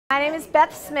My name is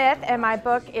Beth Smith, and my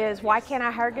book is Why Can't I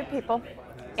Hire Good People?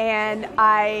 And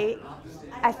I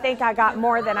think I got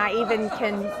more than I even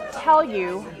can tell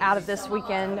you out of this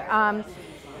weekend.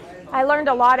 I learned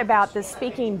a lot about the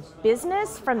speaking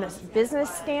business from this business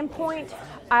standpoint.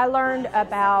 I learned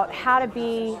about how to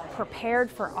be prepared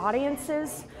for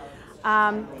audiences.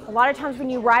 A lot of times when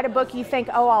you write a book, you think,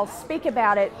 oh, I'll speak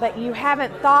about it, but you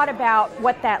haven't thought about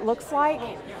what that looks like.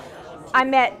 I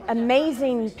met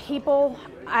amazing people.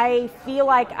 I feel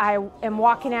like I am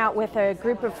walking out with a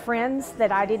group of friends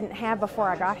that I didn't have before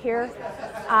I got here.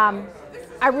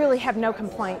 I really have no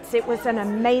complaints. It was an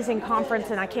amazing conference,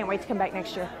 and I can't wait to come back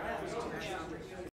next year.